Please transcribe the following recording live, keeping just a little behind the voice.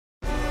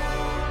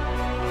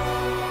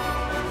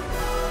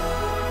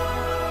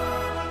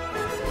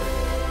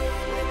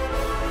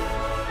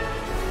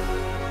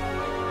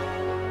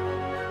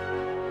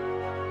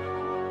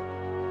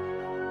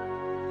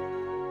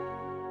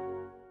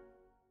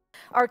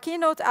Our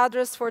keynote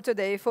address for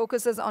today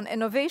focuses on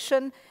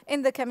innovation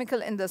in the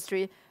chemical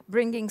industry,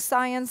 bringing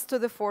science to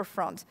the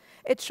forefront.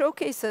 It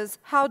showcases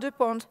how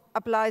DuPont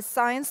applies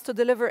science to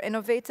deliver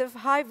innovative,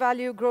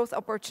 high-value growth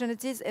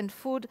opportunities in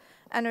food,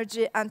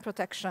 energy, and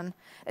protection.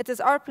 It is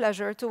our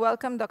pleasure to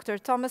welcome Dr.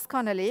 Thomas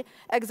Connelly,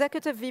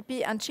 Executive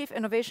VP and Chief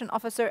Innovation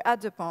Officer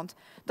at DuPont.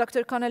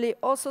 Dr. Connelly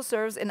also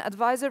serves in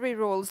advisory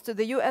roles to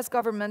the US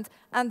government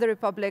and the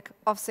Republic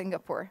of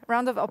Singapore.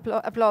 Round of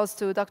applause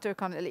to Dr.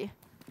 Connelly.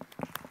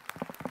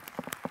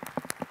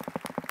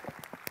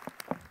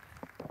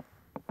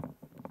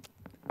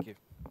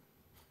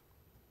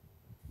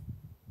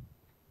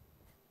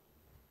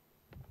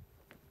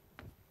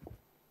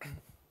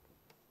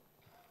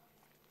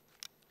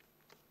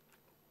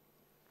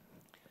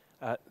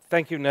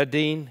 Thank you,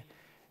 Nadine,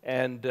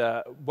 and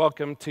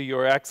welcome to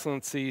Your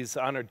Excellencies,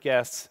 honored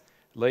guests,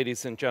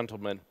 ladies and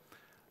gentlemen.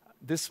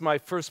 This is my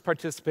first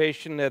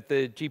participation at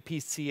the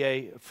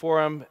GPCA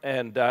Forum,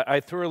 and I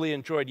thoroughly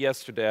enjoyed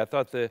yesterday. I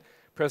thought the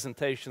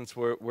presentations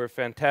were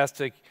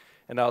fantastic,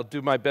 and I'll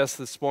do my best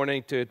this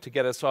morning to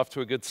get us off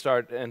to a good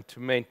start and to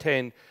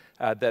maintain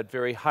that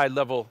very high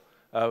level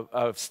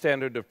of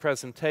standard of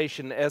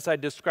presentation as I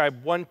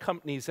describe one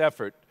company's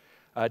effort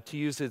to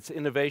use its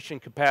innovation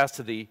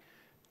capacity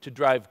to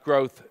drive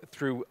growth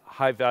through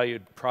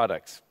high-valued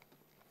products.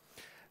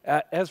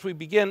 As we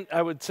begin,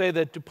 I would say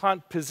that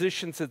DuPont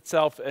positions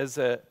itself as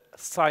a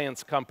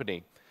science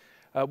company.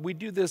 We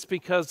do this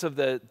because of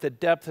the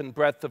depth and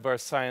breadth of our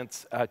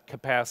science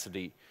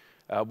capacity.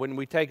 When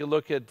we take a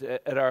look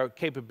at our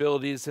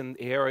capabilities in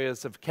the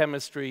areas of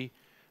chemistry,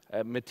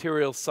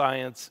 material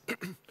science,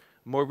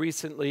 more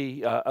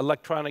recently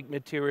electronic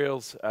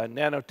materials,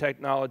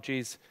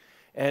 nanotechnologies,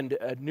 and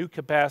a new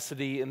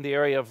capacity in the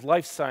area of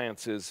life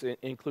sciences,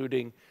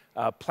 including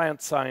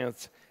plant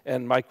science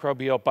and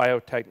microbial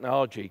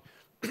biotechnology.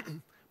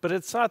 But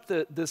it's not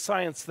the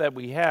science that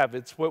we have,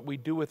 it's what we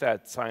do with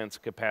that science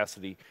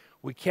capacity.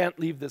 We can't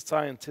leave the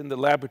science in the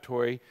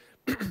laboratory.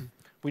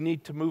 We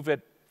need to move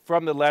it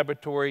from the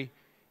laboratory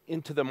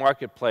into the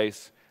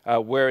marketplace,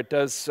 where it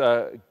does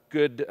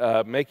good,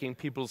 making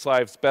people's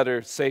lives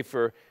better,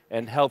 safer,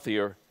 and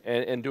healthier,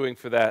 and doing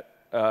for that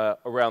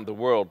around the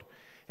world.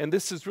 And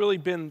this has really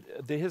been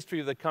the history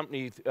of the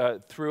company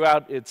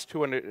throughout its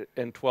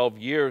 212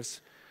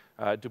 years.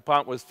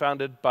 DuPont was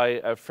founded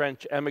by a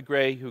French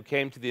emigre who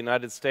came to the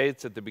United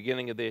States at the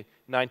beginning of the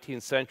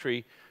 19th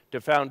century to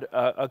found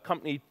a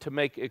company to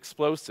make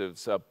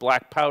explosives,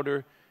 black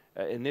powder,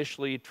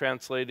 initially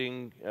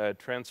transferring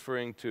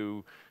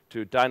to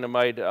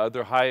dynamite,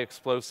 other high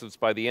explosives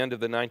by the end of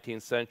the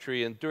 19th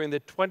century. And during the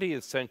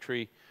 20th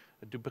century,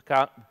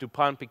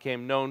 DuPont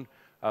became known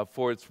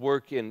for its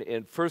work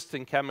first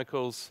in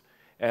chemicals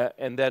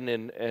and then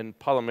in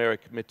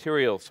polymeric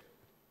materials.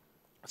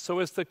 So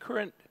as the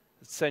current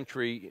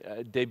century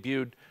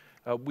debuted,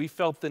 we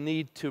felt the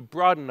need to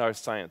broaden our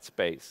science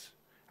base,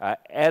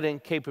 adding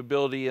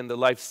capability in the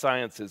life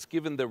sciences.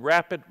 Given the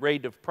rapid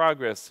rate of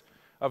progress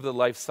of the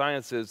life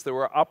sciences, there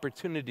were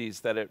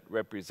opportunities that it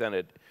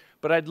represented.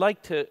 But I'd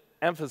like to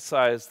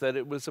emphasize that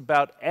it was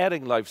about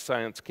adding life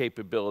science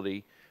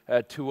capability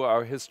to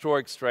our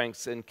historic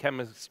strengths in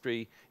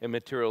chemistry and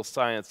material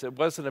science. It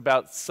wasn't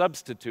about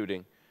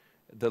substituting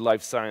the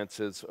life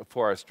sciences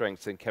for our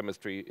strengths in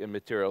chemistry and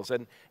materials,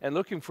 and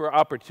looking for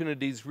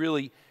opportunities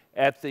really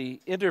at the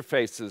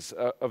interfaces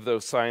of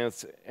those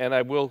science, and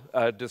I will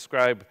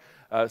describe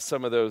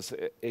some of those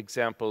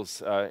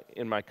examples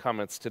in my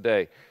comments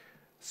today.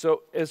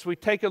 So as we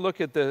take a look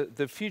at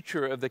the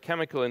future of the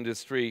chemical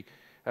industry,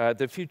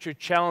 the future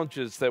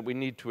challenges that we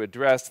need to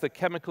address, the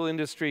chemical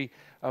industry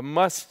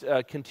must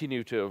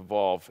continue to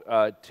evolve,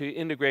 to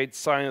integrate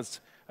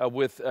science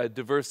with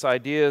diverse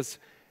ideas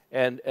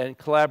and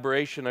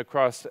collaboration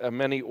across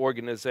many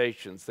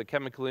organizations. The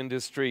chemical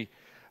industry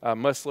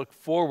must look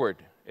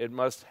forward. It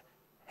must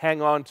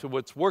hang on to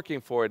what's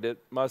working for it.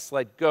 It must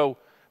let go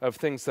of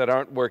things that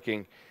aren't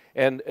working.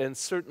 And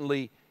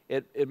certainly,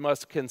 it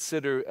must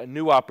consider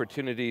new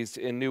opportunities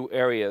in new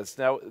areas.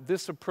 Now,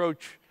 this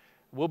approach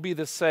will be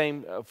the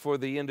same for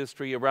the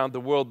industry around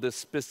the world. The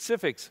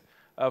specifics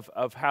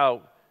of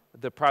how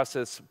the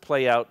process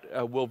play out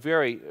will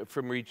vary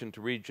from region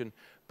to region,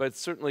 but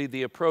certainly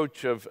the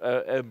approach of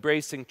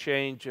embracing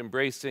change,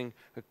 embracing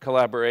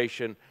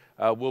collaboration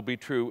will be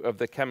true of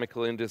the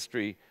chemical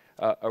industry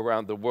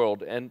around the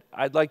world. And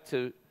I'd like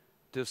to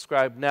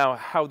describe now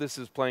how this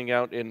is playing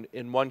out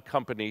in one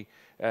company,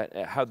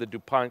 how the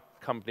DuPont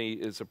company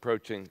is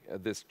approaching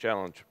this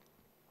challenge.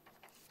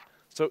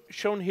 So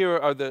shown here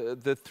are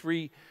the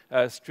three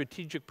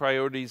strategic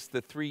priorities,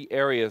 the three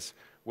areas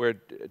where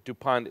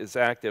DuPont is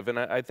active. And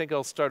I think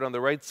I'll start on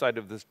the right side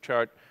of this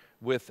chart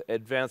with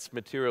advanced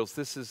materials.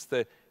 This is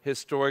the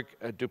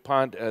historic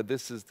DuPont.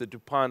 This is the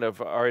DuPont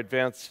of our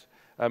advanced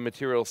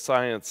material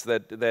science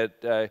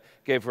that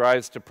gave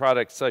rise to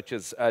products such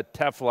as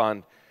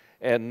Teflon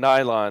and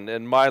nylon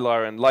and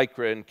mylar and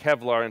lycra and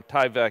Kevlar and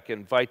Tyvek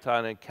and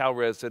Viton and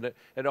Calres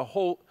and a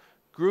whole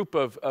group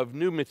of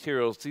new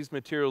materials. These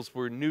materials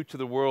were new to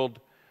the world,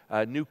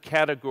 new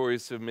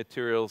categories of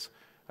materials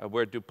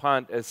where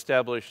DuPont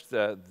established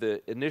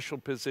the initial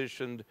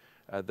position,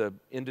 the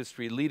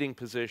industry-leading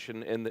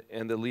position,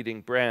 and the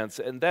leading brands.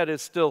 And that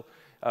is still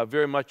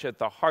very much at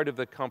the heart of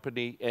the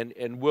company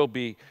and will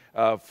be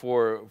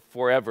for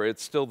forever.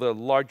 It's still the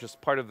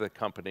largest part of the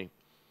company.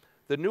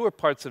 The newer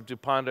parts of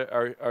DuPont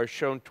are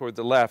shown toward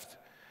the left.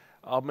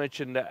 I'll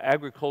mention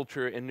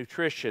agriculture and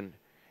nutrition,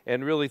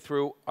 and really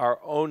through our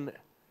own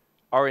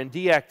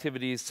R&D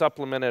activities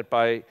supplemented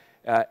by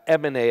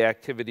M&A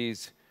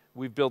activities,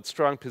 we've built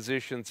strong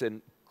positions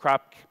in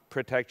crop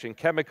protection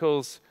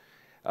chemicals,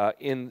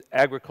 in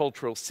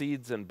agricultural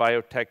seeds and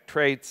biotech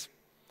traits,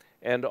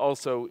 and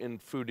also in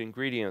food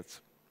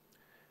ingredients.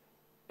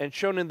 And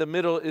shown in the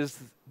middle is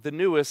the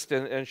newest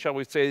and shall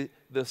we say,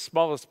 the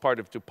smallest part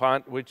of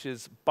DuPont, which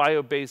is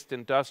bio-based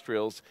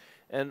industrials.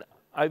 And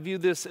I view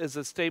this as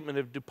a statement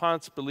of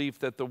DuPont's belief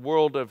that the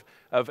world of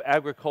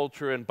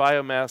agriculture and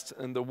biomass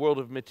and the world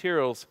of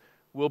materials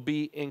will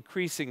be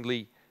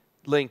increasingly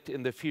linked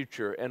in the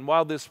future. And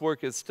while this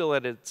work is still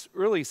at its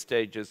early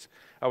stages,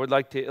 I would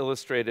like to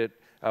illustrate it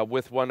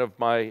with one of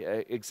my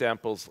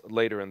examples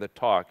later in the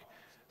talk.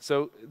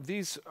 So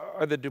these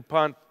are the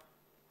DuPont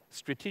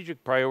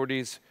strategic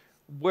priorities.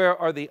 Where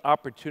are the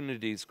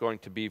opportunities going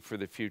to be for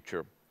the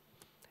future?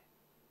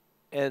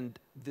 And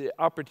the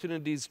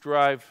opportunities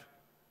drive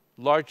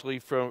largely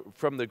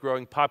from the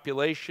growing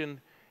population,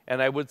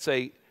 and I would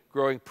say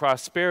growing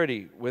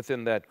prosperity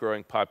within that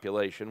growing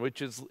population,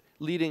 which is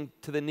leading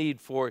to the need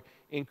for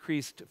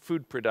increased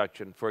food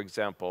production, for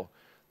example.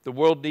 The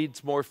world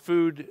needs more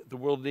food. The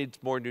world needs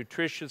more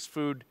nutritious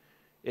food.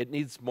 It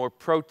needs more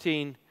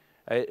protein.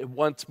 It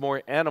wants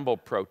more animal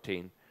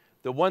protein.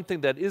 The one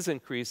thing that is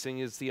increasing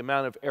is the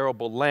amount of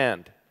arable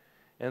land.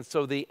 And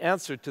so the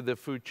answer to the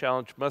food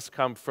challenge must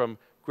come from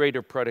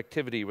greater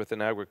productivity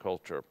within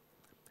agriculture.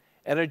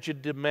 Energy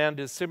demand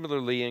is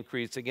similarly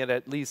increasing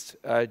at least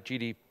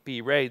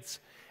GDP rates.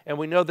 And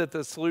we know that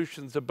the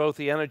solutions to both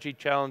the energy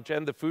challenge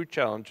and the food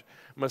challenge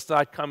must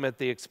not come at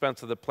the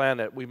expense of the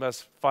planet. We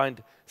must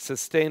find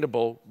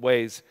sustainable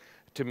ways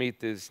to meet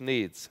these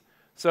needs.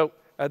 So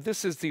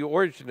this is the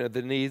origin of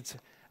the needs.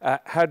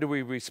 How do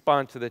we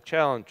respond to the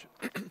challenge?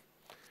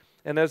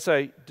 And as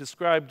I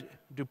described,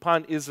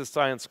 DuPont is a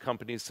science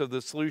company, so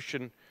the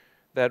solution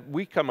that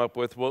we come up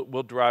with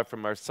will derive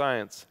from our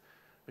science.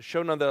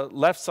 Shown on the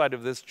left side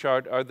of this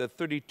chart are the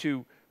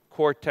 32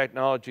 core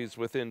technologies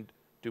within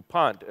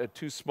DuPont.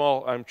 Too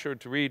small, I'm sure,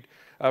 to read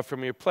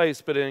from your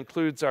place, but it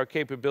includes our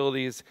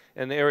capabilities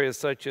in areas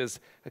such as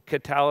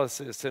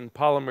catalysis and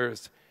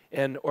polymers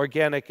and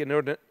organic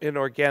and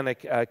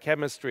inorganic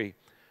chemistry.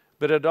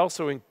 But it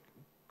also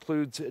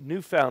includes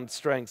newfound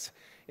strengths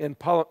in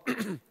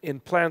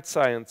plant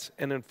science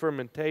and in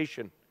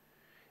fermentation.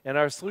 And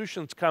our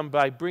solutions come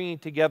by bringing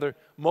together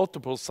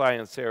multiple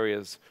science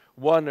areas,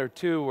 1 or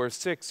 2 or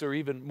 6 or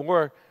even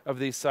more of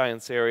these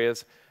science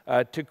areas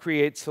to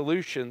create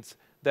solutions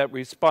that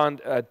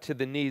respond to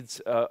the needs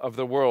of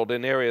the world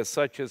in areas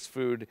such as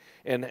food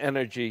and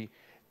energy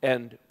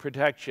and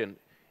protection.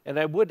 And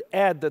I would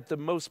add that the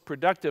most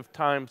productive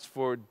times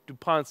for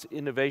DuPont's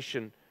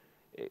innovation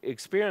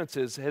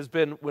experiences has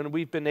been when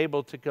we've been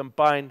able to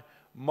combine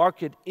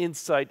market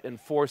insight and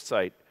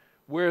foresight.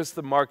 Where is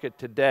the market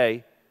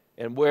today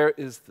and where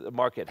is the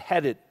market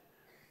headed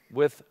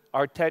with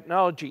our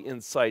technology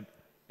insight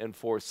and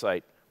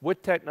foresight?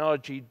 What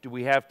technology do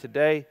we have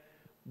today?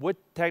 What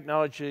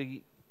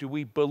technology do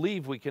we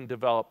believe we can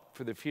develop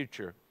for the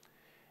future?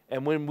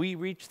 And when we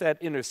reach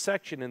that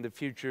intersection in the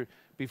future,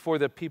 before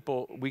the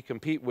people we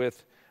compete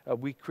with,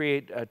 we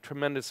create a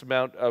tremendous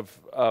amount of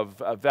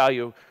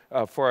value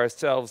for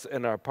ourselves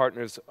and our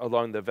partners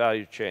along the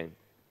value chain.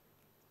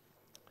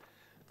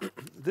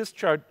 This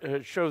chart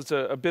shows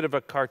a bit of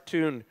a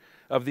cartoon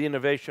of the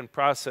innovation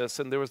process,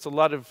 and there was a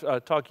lot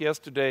of talk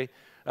yesterday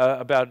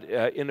about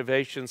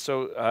innovation,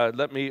 so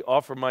let me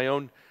offer my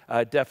own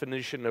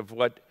definition of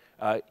what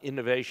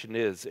innovation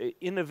is.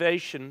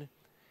 Innovation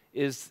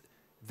is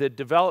the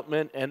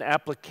development and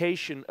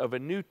application of a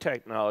new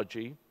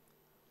technology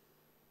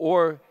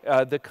or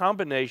the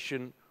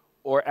combination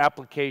or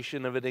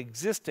application of an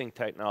existing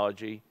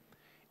technology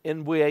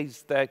in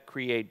ways that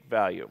create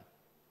value.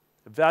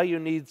 Value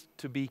needs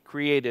to be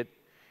created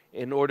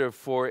in order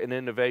for an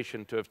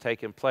innovation to have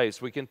taken place.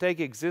 We can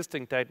take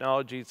existing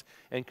technologies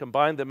and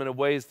combine them in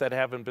ways that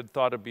haven't been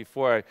thought of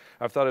before.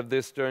 I've thought of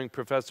this during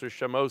Professor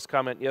Chameau's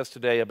comment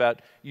yesterday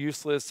about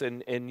useless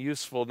and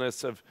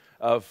usefulness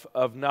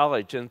of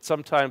knowledge. And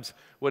sometimes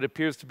what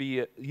appears to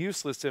be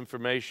useless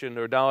information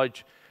or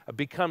knowledge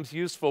becomes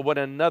useful when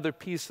another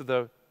piece of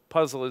the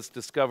puzzle is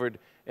discovered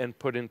and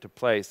put into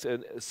place.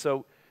 And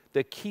so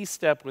the key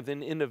step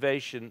within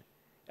innovation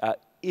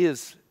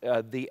is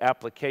the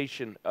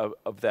application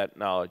of that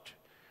knowledge.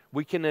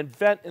 We can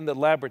invent in the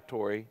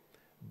laboratory,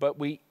 but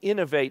we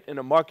innovate in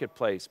a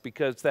marketplace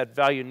because that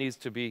value needs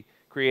to be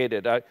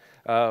created.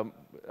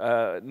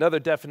 Another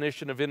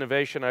definition of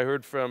innovation I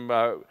heard from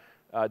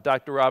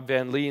Dr. Rob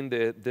Van Leen,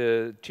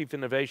 the Chief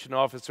Innovation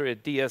Officer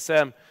at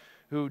DSM,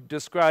 who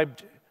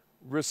described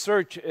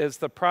research as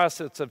the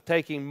process of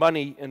taking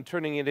money and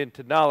turning it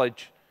into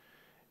knowledge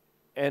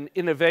And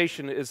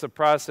innovation is the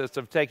process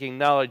of taking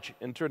knowledge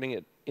and turning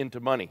it into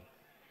money.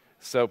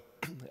 So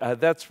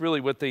that's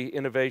really what the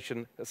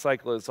innovation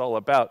cycle is all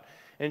about.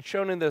 And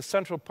shown in the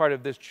central part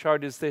of this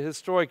chart is the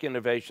historic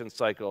innovation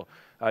cycle.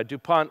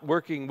 DuPont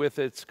working with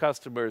its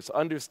customers,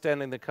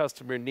 understanding the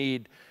customer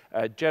need,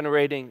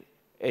 generating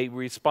a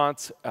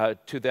response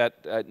to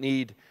that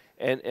need,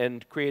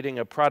 and creating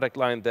a product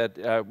line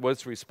that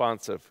was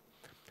responsive.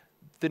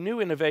 The new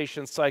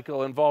innovation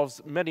cycle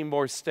involves many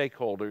more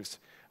stakeholders.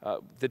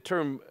 The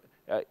term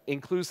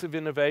inclusive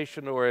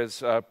innovation, or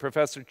as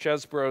Professor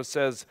Chesbrough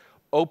says,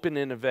 open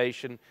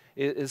innovation,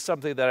 is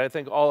something that I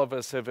think all of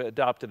us have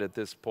adopted at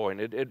this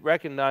point. It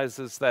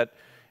recognizes that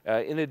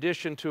in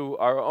addition to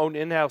our own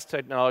in-house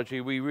technology,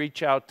 we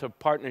reach out to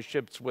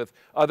partnerships with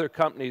other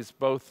companies,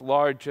 both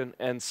large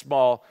and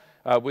small,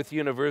 with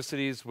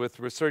universities, with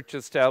research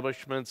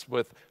establishments,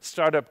 with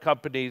startup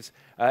companies,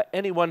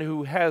 anyone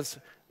who has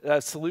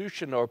a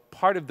solution or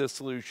part of the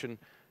solution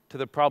to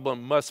the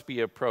problem must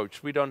be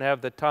approached. We don't have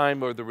the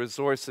time or the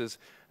resources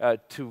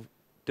to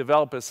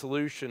develop a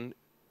solution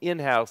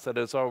in-house that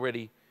has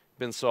already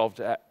been solved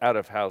out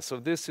of house. So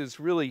this is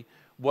really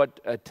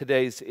what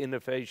today's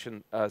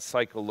innovation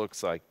cycle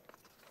looks like.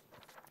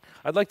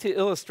 I'd like to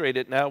illustrate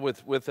it now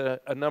with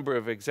a number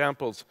of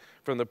examples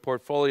from the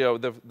portfolio.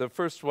 The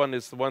first one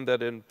is the one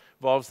that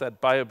involves that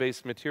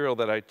bio-based material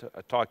that I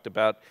talked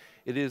about.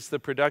 It is the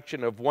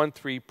production of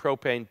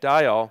 1,3-propane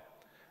diol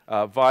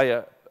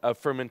via a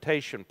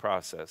fermentation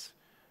process.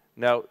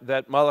 Now,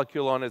 that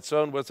molecule on its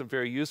own wasn't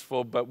very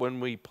useful, but when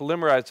we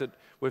polymerize it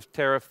with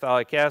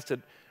terephthalic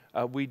acid,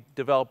 we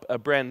develop a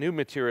brand new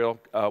material,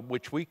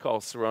 which we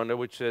call Serona,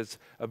 which has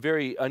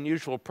very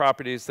unusual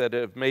properties that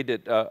have made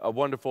it a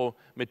wonderful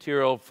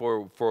material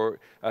for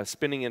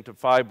spinning into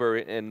fiber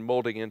and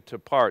molding into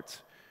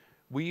parts.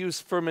 We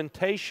use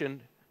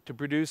fermentation to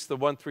produce the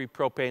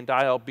 1,3-propane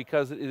diol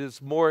because it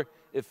is more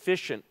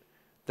efficient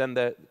than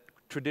the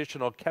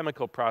traditional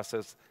chemical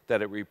process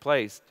that it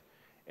replaced.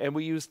 And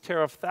we use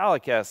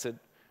terephthalic acid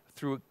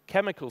through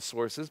chemical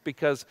sources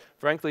because,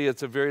 frankly,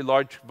 it's a very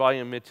large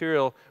volume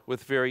material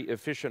with very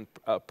efficient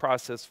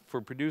process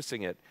for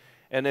producing it.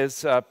 And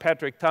as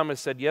Patrick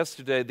Thomas said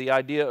yesterday, the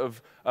idea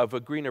of a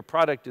greener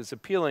product is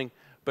appealing,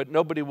 but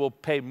nobody will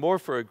pay more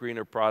for a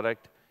greener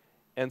product,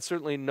 and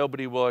certainly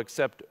nobody will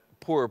accept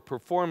poorer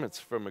performance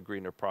from a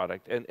greener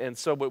product. And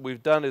so what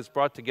we've done is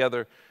brought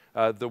together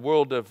the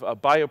world of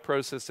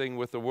bioprocessing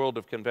with the world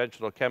of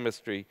conventional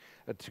chemistry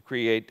to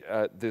create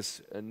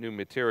this new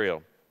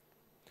material.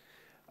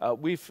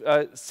 We've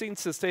seen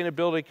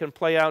sustainability can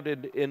play out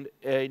in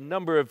a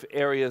number of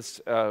areas.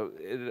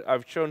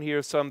 I've shown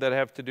here some that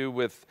have to do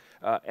with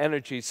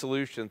energy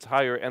solutions,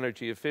 higher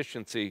energy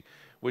efficiency,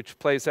 which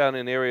plays out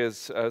in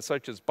areas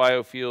such as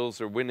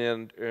biofuels or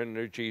wind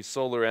energy,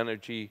 solar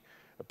energy,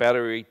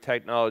 battery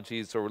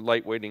technologies, or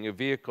lightweighting of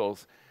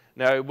vehicles.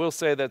 Now, I will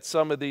say that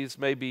some of these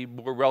may be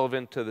more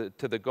relevant to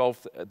the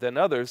Gulf than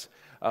others,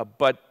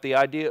 but the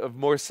idea of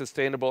more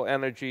sustainable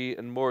energy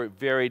and more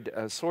varied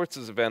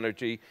sources of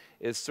energy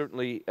is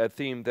certainly a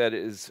theme that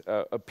is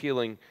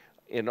appealing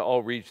in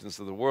all regions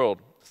of the world.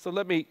 So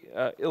let me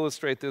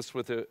illustrate this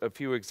with a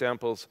few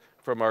examples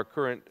from our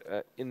current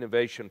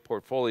innovation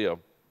portfolio.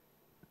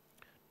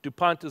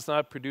 DuPont does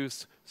not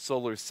produce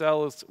solar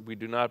cells. We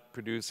do not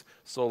produce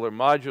solar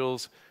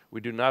modules.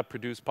 We do not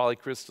produce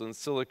polycrystalline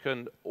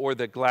silicon or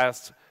the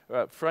glass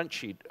front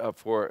sheet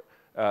for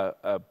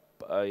a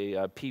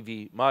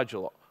PV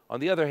module. On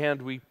the other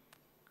hand, we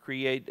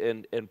create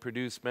and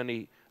produce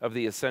many of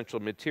the essential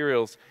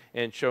materials,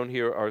 and shown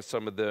here are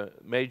some of the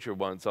major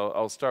ones.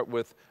 I'll start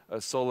with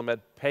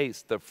Solamet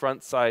paste, the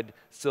front side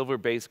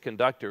silver-based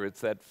conductor.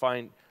 It's that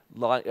fine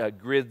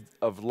grid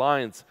of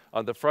lines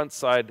on the front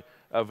side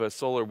of a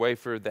solar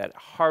wafer that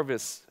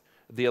harvests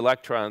the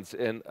electrons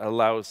and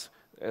allows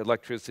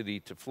electricity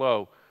to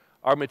flow.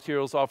 Our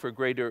materials offer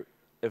greater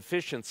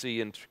efficiency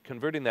in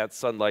converting that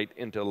sunlight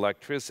into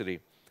electricity.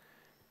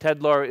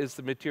 Tedlar is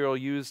the material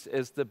used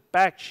as the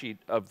backsheet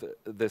of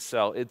the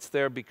cell. It's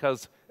there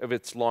because of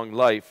its long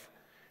life.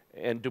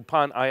 And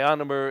DuPont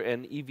ionomer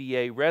and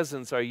EVA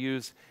resins are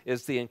used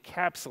as the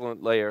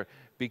encapsulant layer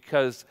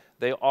because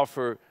they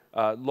offer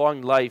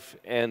long life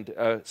and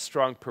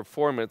strong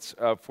performance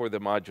for the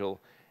module.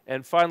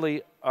 And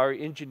finally, our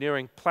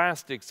engineering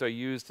plastics are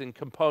used in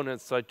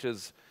components such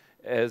as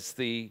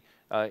the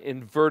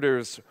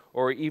inverters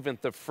or even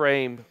the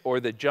frame or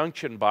the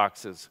junction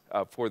boxes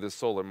for the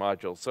solar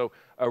module. So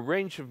a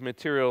range of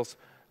materials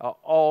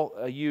all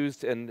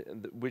used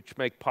and which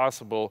make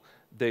possible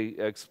the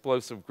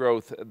explosive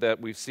growth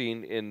that we've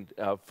seen in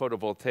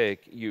photovoltaic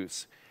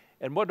use.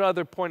 And one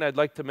other point I'd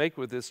like to make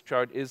with this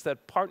chart is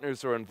that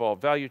partners are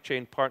involved. Value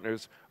chain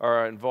partners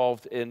are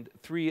involved in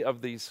 3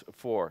 of these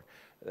 4.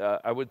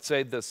 I would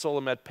say the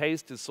Solamet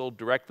paste is sold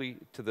directly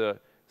to the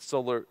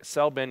solar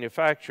cell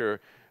manufacturer,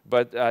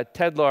 but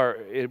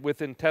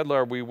within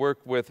Tedlar we work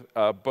with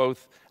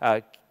both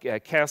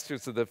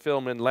casters of the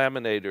film and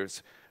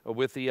laminators.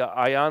 With the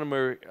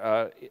ionomer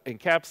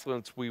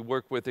encapsulants, we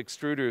work with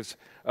extruders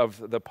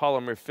of the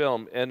polymer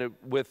film. And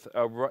with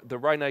the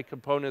Rhinite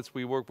components,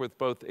 we work with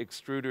both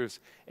extruders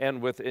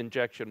and with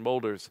injection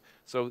molders.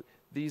 So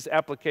these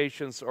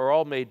applications are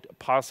all made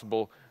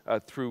possible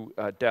through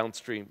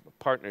downstream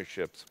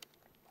partnerships.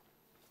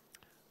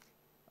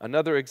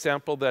 Another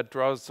example that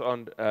draws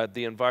on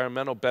the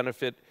environmental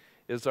benefit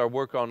is our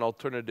work on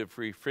alternative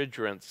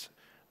refrigerants.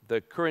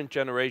 The current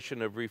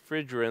generation of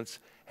refrigerants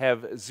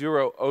have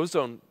zero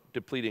ozone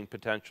depleting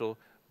potential,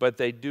 but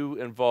they do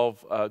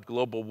involve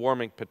global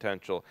warming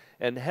potential.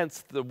 And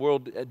hence, the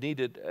world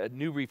needed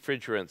new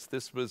refrigerants.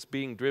 This was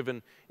being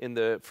driven in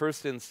the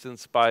first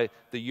instance by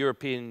the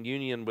European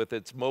Union with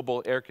its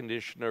Mobile Air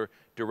Conditioner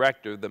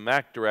Directive, the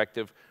MAC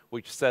directive,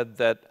 which said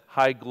that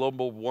high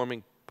global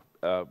warming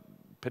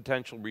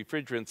potential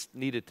refrigerants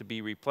needed to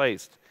be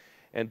replaced.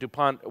 And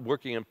DuPont,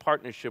 working in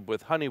partnership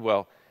with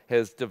Honeywell,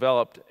 has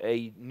developed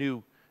a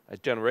new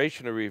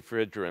generation of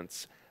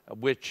refrigerants,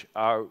 which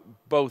are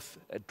both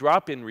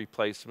drop-in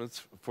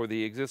replacements for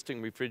the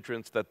existing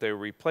refrigerants that they're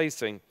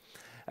replacing,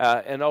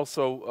 and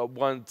also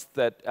ones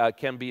that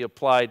can be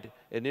applied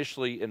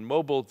initially in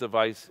mobile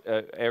device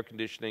air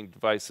conditioning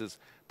devices,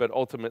 but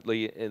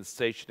ultimately in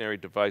stationary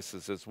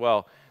devices as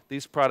well.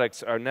 These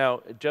products are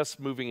now just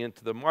moving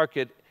into the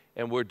market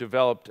and were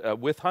developed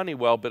with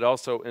Honeywell, but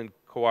also in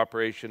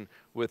cooperation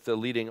with the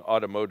leading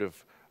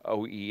automotive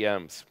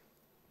OEMs.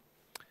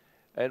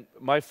 And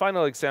my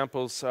final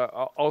examples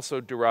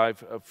also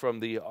derive from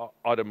the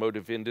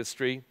automotive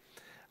industry.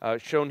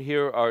 Shown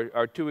here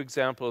are two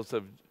examples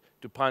of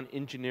DuPont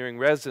engineering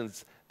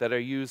resins that are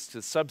used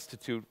to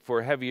substitute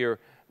for heavier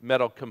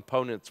metal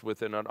components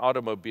within an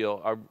automobile.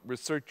 Our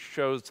research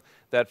shows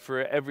that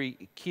for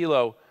every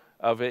kilo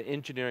of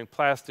engineering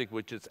plastic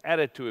which is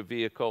added to a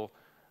vehicle,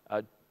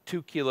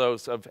 2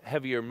 kilos of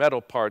heavier metal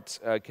parts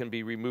can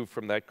be removed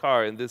from that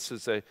car, and this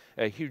is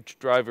a huge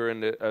driver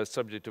and a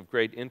subject of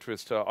great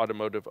interest to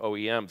automotive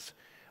OEMs.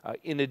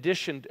 In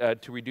addition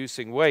to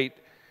reducing weight,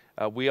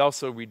 we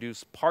also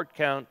reduce part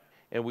count,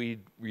 and we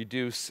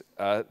reduce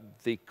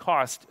the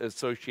cost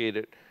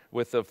associated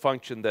with the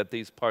function that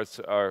these parts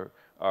are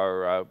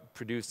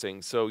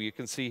producing. So you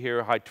can see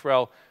here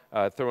Hytrel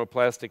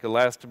thermoplastic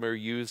elastomer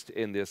used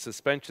in the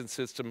suspension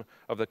system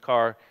of the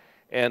car.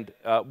 And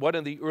one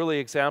of the early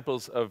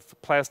examples of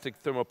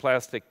plastic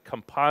thermoplastic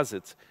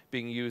composites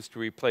being used to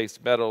replace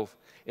metal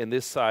in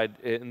this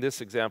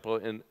example,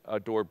 in a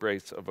door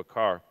brace of a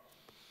car.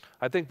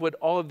 I think what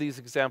all of these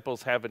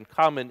examples have in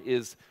common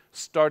is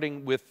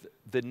starting with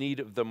the need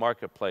of the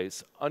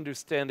marketplace,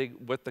 understanding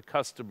what the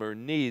customer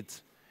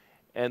needs,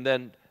 and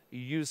then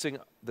using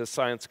the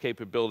science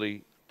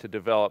capability to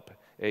develop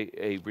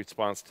a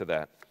response to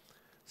that.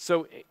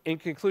 So in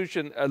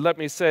conclusion, let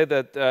me say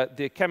that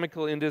the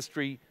chemical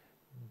industry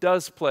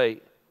does play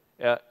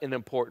an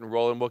important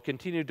role and will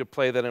continue to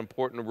play that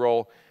important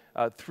role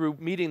through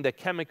meeting the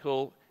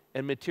chemical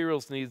and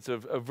materials needs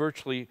of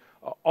virtually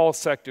all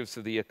sectors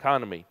of the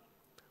economy.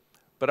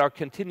 But our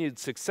continued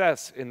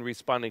success in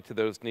responding to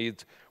those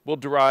needs will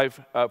derive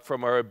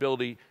from our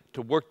ability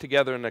to work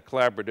together in a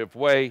collaborative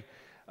way,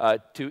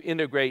 to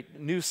integrate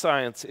new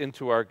science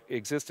into our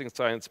existing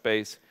science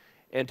base,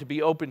 and to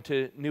be open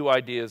to new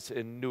ideas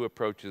and new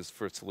approaches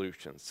for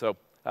solutions. So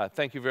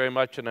thank you very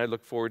much, and I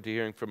look forward to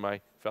hearing from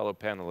my fellow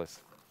panelists.